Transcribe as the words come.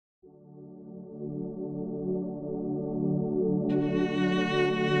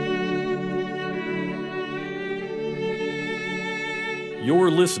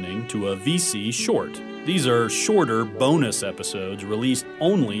You're listening to a VC Short. These are shorter bonus episodes released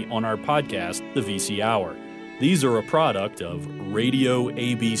only on our podcast, The VC Hour. These are a product of Radio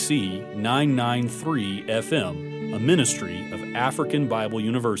ABC 993 FM, a ministry of African Bible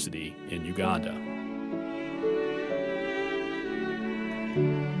University in Uganda.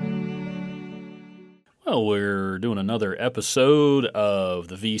 Well, we're doing another episode of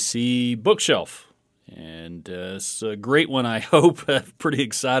the VC Bookshelf. And it's a great one, I hope. I'm pretty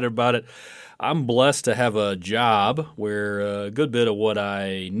excited about it. I'm blessed to have a job where a good bit of what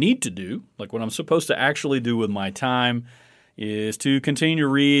I need to do, like what I'm supposed to actually do with my time, is to continue to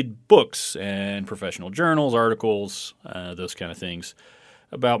read books and professional journals, articles, those kind of things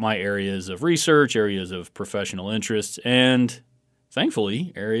about my areas of research, areas of professional interest, and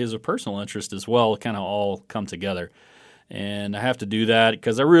thankfully, areas of personal interest as well kind of all come together. And I have to do that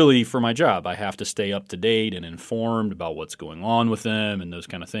because for my job, I have to stay up to date and informed about what's going on with them and those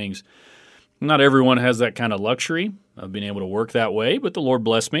kind of things. Not everyone has that kind of luxury of being able to work that way, but the Lord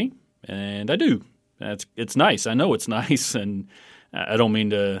bless me, and I do. It's nice. I know it's nice, and I don't mean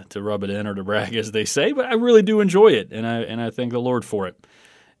to rub it in or to brag, as they say, but I really do enjoy it, and I thank the Lord for it.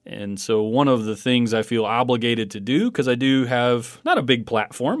 And so one of the things I feel obligated to do, because I do have not a big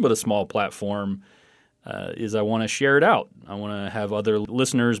platform, but a small platform, is I want to share it out. I want to have other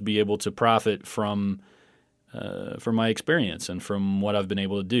listeners be able to profit from my experience and from what I've been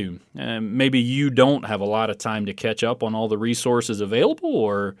able to do. And maybe you don't have a lot of time to catch up on all the resources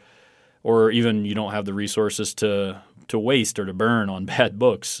available, or even you don't have the resources to waste or to burn on bad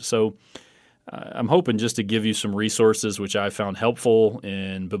books. So I'm hoping just to give you some resources which I found helpful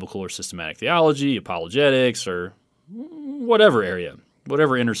in biblical or systematic theology, apologetics, or whatever area,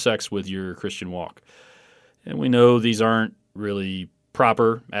 whatever intersects with your Christian walk. And we know these aren't really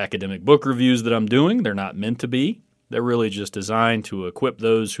proper academic book reviews that I'm doing. They're not meant to be. They're really just designed to equip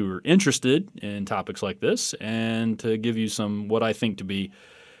those who are interested in topics like this and to give you some what I think to be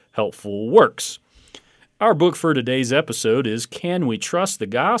helpful works. Our book for today's episode is Can We Trust the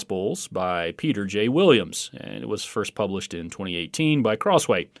Gospels by Peter J. Williams, and it was first published in 2018 by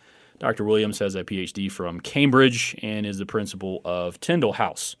Crossway. Dr. Williams has a Ph.D. from Cambridge and is the principal of Tyndall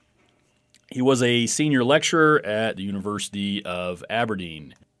House. He was a senior lecturer at the University of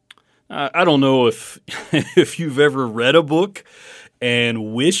Aberdeen. I don't know if you've ever read a book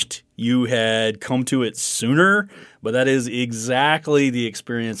and wished you had come to it sooner, but that is exactly the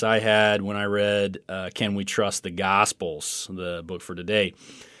experience I had when I read Can We Trust the Gospels, the book for today.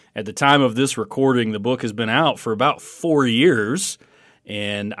 At the time of this recording, the book has been out for about 4 years,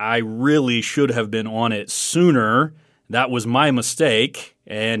 and I really should have been on it sooner. That was my mistake,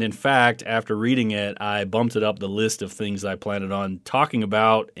 and in fact, after reading it, I bumped it up the list of things I planned on talking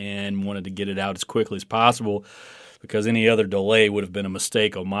about and wanted to get it out as quickly as possible because any other delay would have been a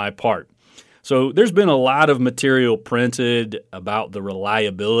mistake on my part. So there's been a lot of material printed about the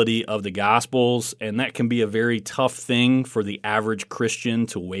reliability of the Gospels, and that can be a very tough thing for the average Christian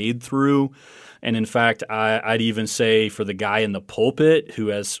to wade through. And in fact, I'd even say for the guy in the pulpit who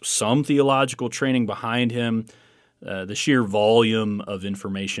has some theological training behind him, the sheer volume of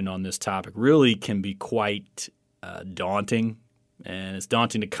information on this topic really can be quite daunting, and it's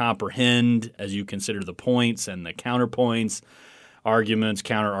daunting to comprehend as you consider the points and the counterpoints, arguments,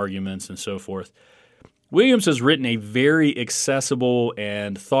 counter-arguments, and so forth. Williams has written a very accessible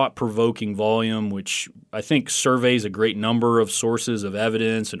and thought-provoking volume, which I think surveys a great number of sources of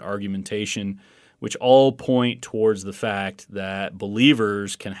evidence and argumentation, which all point towards the fact that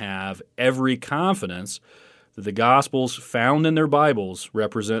believers can have every confidence that the Gospels found in their Bibles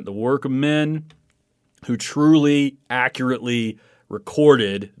represent the work of men who truly, accurately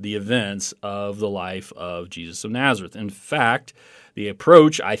recorded the events of the life of Jesus of Nazareth. In fact, the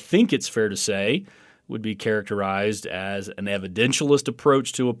approach, I think it's fair to say, would be characterized as an evidentialist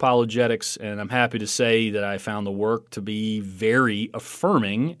approach to apologetics, and I'm happy to say that I found the work to be very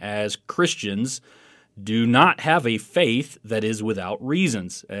affirming as Christians do not have a faith that is without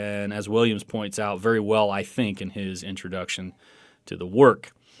reasons, and as Williams points out very well, I think, in his introduction to the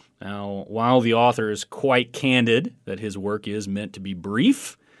work. Now, while the author is quite candid that his work is meant to be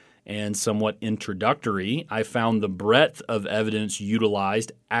brief and somewhat introductory, I found the breadth of evidence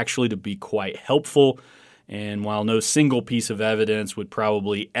utilized actually to be quite helpful, and while no single piece of evidence would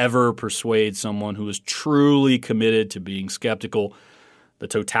probably ever persuade someone who is truly committed to being skeptical, the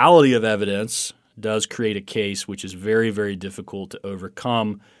totality of evidence does create a case which is very, very difficult to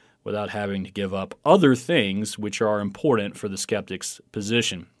overcome without having to give up other things which are important for the skeptic's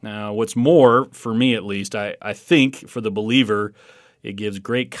position. Now, what's more, for me at least, I think for the believer, it gives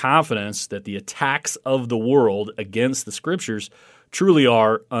great confidence that the attacks of the world against the Scriptures truly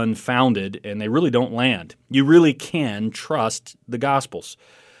are unfounded, and they really don't land. You really can trust the Gospels.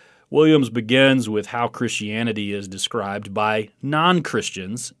 Williams begins with how Christianity is described by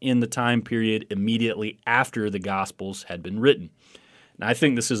non-Christians in the time period immediately after the Gospels had been written. And I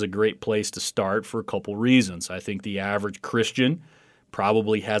think this is a great place to start for a couple reasons. I think the average Christian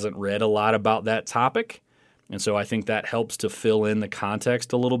probably hasn't read a lot about that topic, and so I think that helps to fill in the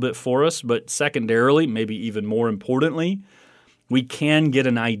context a little bit for us. But secondarily, maybe even more importantly, we can get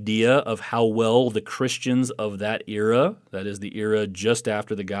an idea of how well the Christians of that era, that is the era just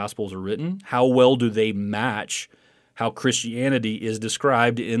after the Gospels are written, how well do they match how Christianity is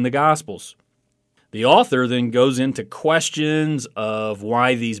described in the Gospels. The author then goes into questions of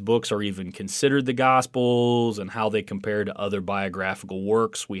why these books are even considered the Gospels and how they compare to other biographical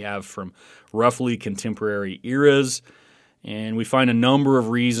works we have from roughly contemporary eras. And we find a number of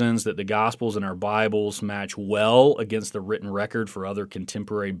reasons that the Gospels in our Bibles match well against the written record for other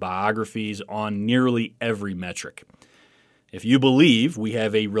contemporary biographies on nearly every metric. If you believe we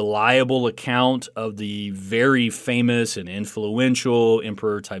have a reliable account of the very famous and influential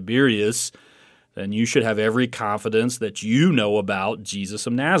Emperor Tiberius, then you should have every confidence that you know about Jesus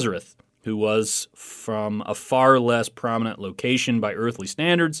of Nazareth, who was from a far less prominent location by earthly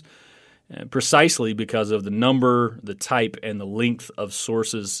standards, precisely because of the number, the type, and the length of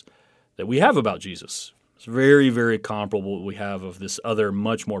sources that we have about Jesus. It's very, very comparable to what we have of this other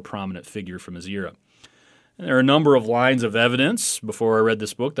much more prominent figure from his era. And there are a number of lines of evidence before I read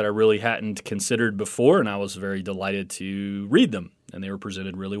this book that I really hadn't considered before, and I was very delighted to read them, and they were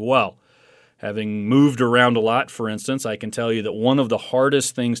presented really well. Having moved around a lot, for instance, I can tell you that one of the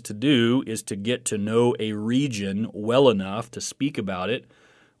hardest things to do is to get to know a region well enough to speak about it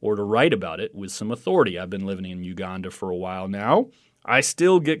or to write about it with some authority. I've been living in Uganda for a while now. I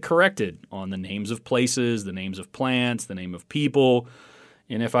still get corrected on the names of places, the names of plants, the name of people.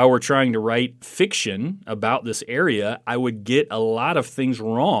 And if I were trying to write fiction about this area, I would get a lot of things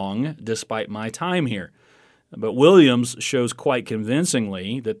wrong despite my time here. But Williams shows quite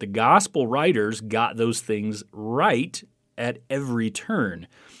convincingly that the gospel writers got those things right at every turn.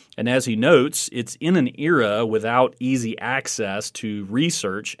 And as he notes, it's in an era without easy access to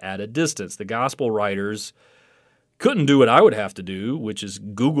research at a distance. The gospel writers couldn't do what I would have to do, which is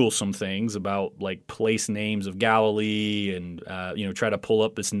Google some things about like place names of Galilee and try to pull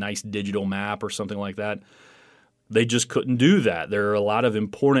up this nice digital map or something like that. They just couldn't do that. There are a lot of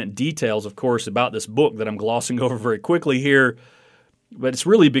important details, of course, about this book that I'm glossing over very quickly here. But it's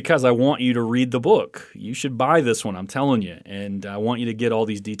really because I want you to read the book. You should buy this one, I'm telling you. And I want you to get all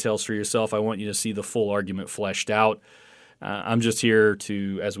these details for yourself. I want you to see the full argument fleshed out. I'm just here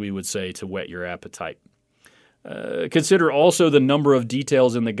to, as we would say, to whet your appetite. Consider also the number of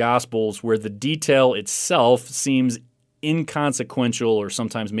details in the Gospels where the detail itself seems inconsequential or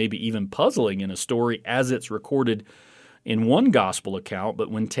sometimes maybe even puzzling in a story as it's recorded in one gospel account, but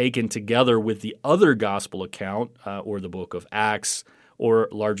when taken together with the other gospel account or the book of Acts or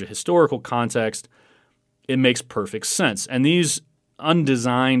larger historical context, it makes perfect sense. And these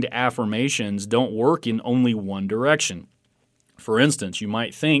undesigned affirmations don't work in only one direction. For instance, you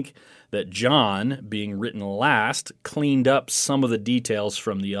might think that John, being written last, cleaned up some of the details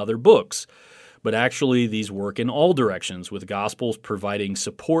from the other books. But actually, these work in all directions, with Gospels providing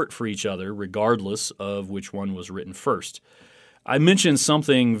support for each other regardless of which one was written first. I mentioned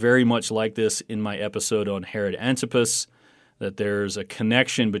something very much like this in my episode on Herod Antipas, that there's a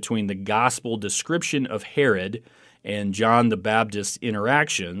connection between the Gospel description of Herod and John the Baptist's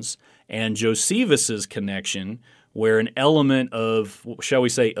interactions and Josephus's connection, where an element of, shall we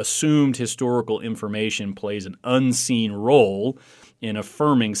say, assumed historical information plays an unseen role in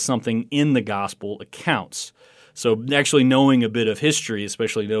affirming something in the gospel accounts. So actually knowing a bit of history,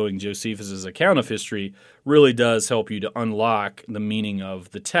 especially knowing Josephus's account of history, really does help you to unlock the meaning of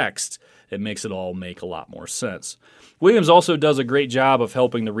the text. It makes it all make a lot more sense. Williams also does a great job of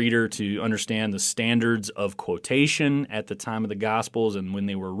helping the reader to understand the standards of quotation at the time of the Gospels and when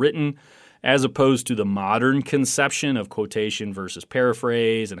they were written, as opposed to the modern conception of quotation versus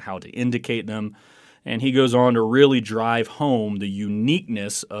paraphrase and how to indicate them. And he goes on to really drive home the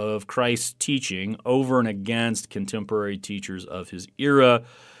uniqueness of Christ's teaching over and against contemporary teachers of his era.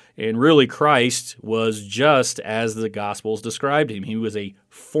 And really, Christ was just as the Gospels described him. He was a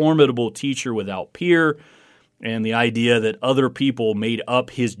formidable teacher without peer. And the idea that other people made up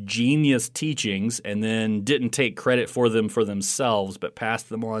his genius teachings and then didn't take credit for them for themselves but passed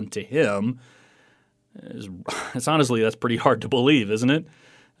them on to him, it's honestly, that's pretty hard to believe, isn't it?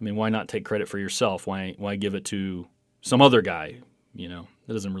 I mean, why not take credit for yourself? Why give it to some other guy? That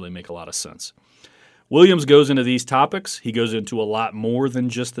doesn't really make a lot of sense. Williams goes into these topics. He goes into a lot more than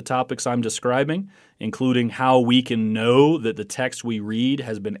just the topics I'm describing, including how we can know that the text we read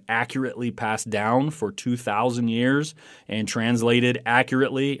has been accurately passed down for 2,000 years and translated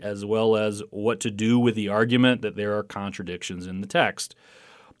accurately, as well as what to do with the argument that there are contradictions in the text.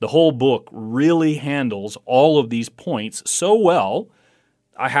 The whole book really handles all of these points so well,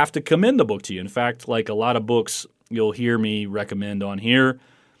 I have to commend the book to you. In fact, like a lot of books you'll hear me recommend on here,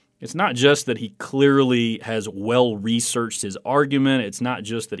 it's not just that he clearly has well-researched his argument. It's not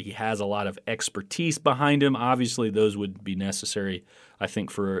just that he has a lot of expertise behind him. Obviously, those would be necessary, I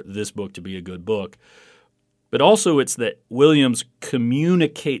think, for this book to be a good book. But also it's that Williams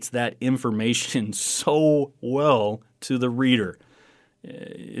communicates that information so well to the reader.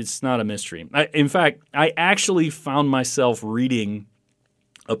 It's not a mystery. In fact, I actually found myself reading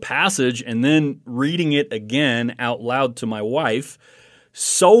a passage and then reading it again out loud to my wife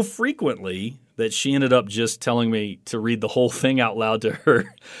so frequently that she ended up just telling me to read the whole thing out loud to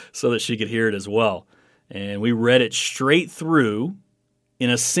her so that she could hear it as well. And we read it straight through in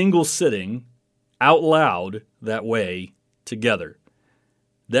a single sitting out loud that way together.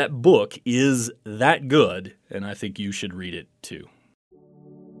 That book is that good, and I think you should read it too.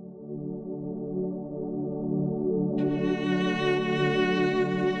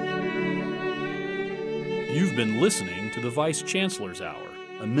 You've been listening to the Vice Chancellor's Hour,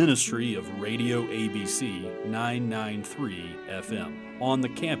 a ministry of Radio ABC 993 FM on the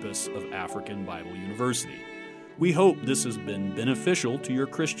campus of African Bible University. We hope this has been beneficial to your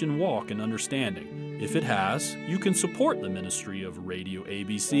Christian walk and understanding. If it has, you can support the ministry of Radio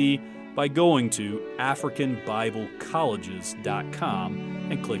ABC by going to AfricanBibleColleges.com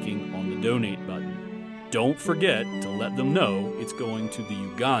and clicking on the Donate button. Don't forget to let them know it's going to the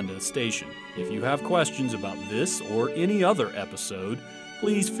Uganda station. If you have questions about this or any other episode,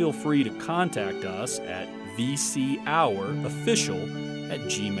 please feel free to contact us at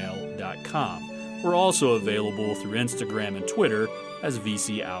vchourofficial@gmail.com. We're also available through Instagram and Twitter as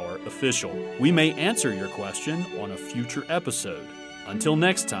vchourofficial. We may answer your question on a future episode. Until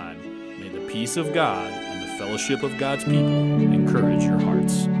next time, may the peace of God and the fellowship of God's people encourage you.